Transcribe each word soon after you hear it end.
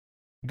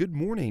Good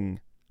morning.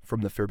 From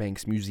the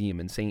Fairbanks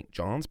Museum in St.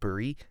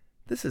 Johnsbury,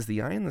 this is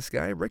the Eye in the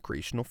Sky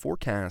recreational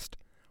forecast.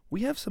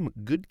 We have some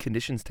good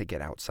conditions to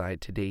get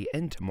outside today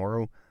and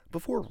tomorrow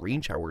before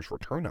rain showers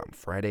return on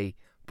Friday.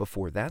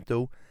 Before that,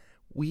 though,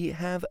 we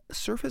have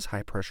surface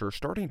high pressure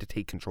starting to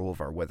take control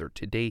of our weather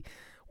today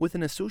with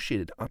an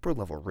associated upper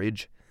level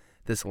ridge.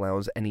 This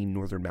allows any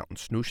northern mountain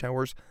snow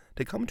showers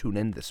to come to an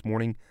end this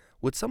morning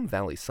with some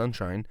valley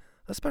sunshine,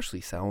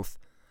 especially south.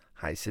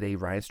 Highs today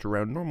rise to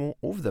around normal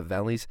over the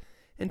valleys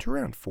and to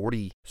around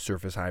 40.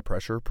 Surface high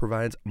pressure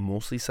provides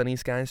mostly sunny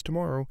skies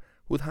tomorrow,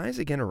 with highs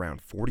again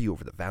around 40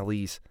 over the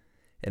valleys.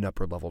 An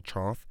upper level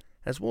trough,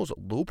 as well as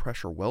low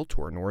pressure well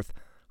to our north,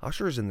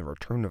 ushers in the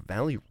return of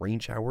valley rain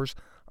showers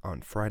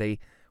on Friday,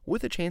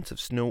 with a chance of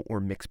snow or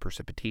mixed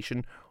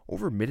precipitation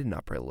over mid and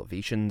upper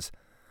elevations.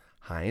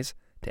 Highs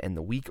to end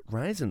the week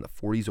rise in the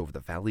 40s over the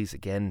valleys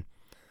again.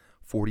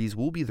 40s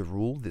will be the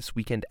rule this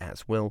weekend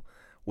as well,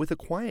 with a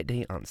quiet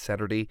day on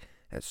Saturday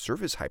as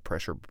surface high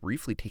pressure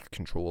briefly takes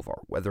control of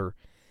our weather.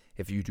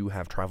 If you do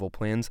have travel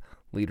plans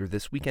later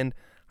this weekend,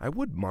 I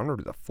would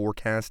monitor the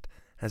forecast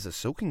as a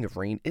soaking of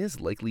rain is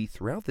likely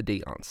throughout the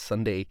day on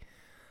Sunday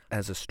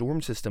as a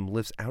storm system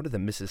lifts out of the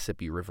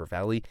Mississippi River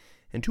Valley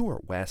and to our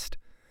west.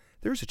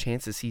 There's a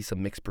chance to see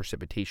some mixed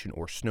precipitation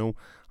or snow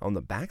on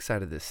the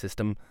backside of this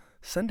system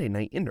Sunday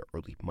night into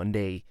early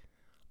Monday.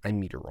 I'm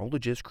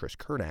meteorologist Chris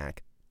Kurdak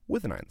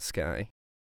with an eye in the sky.